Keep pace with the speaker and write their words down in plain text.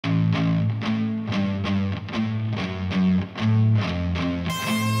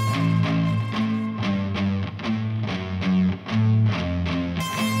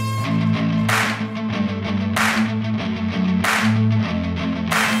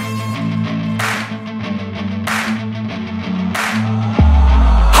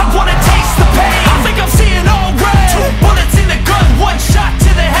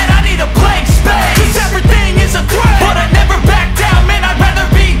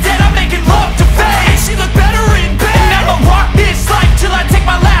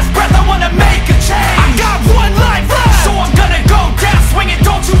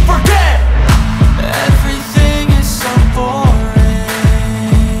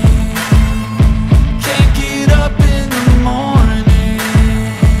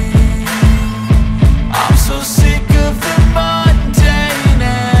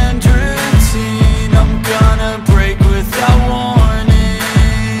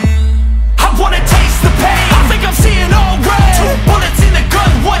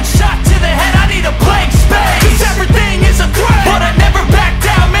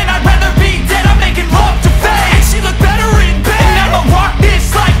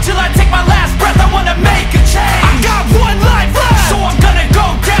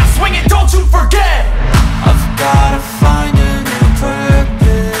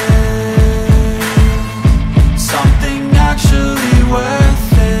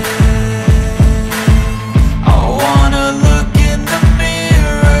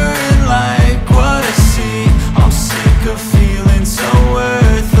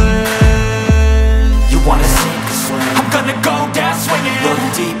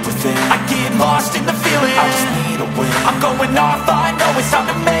deep within, I get lost in the feeling, I just need a win. I'm going off, I know it's time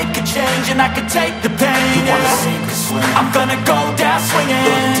to make a change, and I can take the pain. You wanna sink or swim, I'm gonna go down swinging.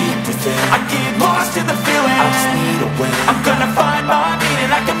 Look deep within, I get lost in the feeling, I just need a win. I'm gonna find my meaning,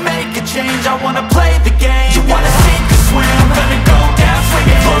 I can make a change, I wanna play the game. You